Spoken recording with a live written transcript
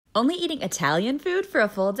Only eating Italian food for a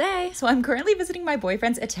full day. So I'm currently visiting my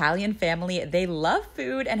boyfriend's Italian family. They love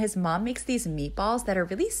food, and his mom makes these meatballs that are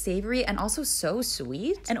really savory and also so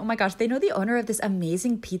sweet. And oh my gosh, they know the owner of this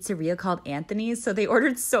amazing pizzeria called Anthony's, so they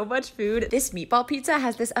ordered so much food. This meatball pizza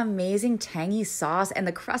has this amazing tangy sauce, and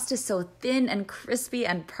the crust is so thin and crispy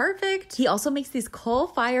and perfect. He also makes these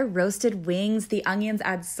coal-fire roasted wings. The onions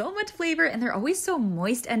add so much flavor, and they're always so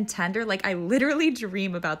moist and tender. Like, I literally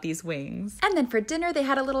dream about these wings. And then for dinner, they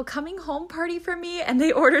had a little coming home party for me, and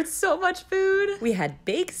they ordered so much food. We had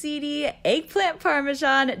baked ziti, eggplant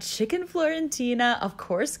parmesan, chicken Florentina, of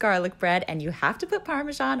course garlic bread, and you have to put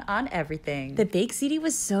parmesan on everything. The baked ziti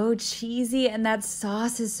was so cheesy, and that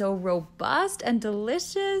sauce is so robust and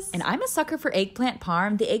delicious. And I'm a sucker for eggplant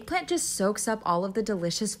parm. The eggplant just soaks up all of the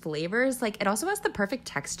delicious flavors. Like, it also has the perfect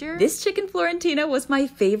texture. This chicken Florentina was my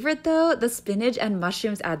favorite though. The spinach and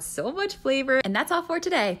mushrooms add so much flavor. And that's all for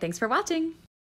today. Thanks for watching.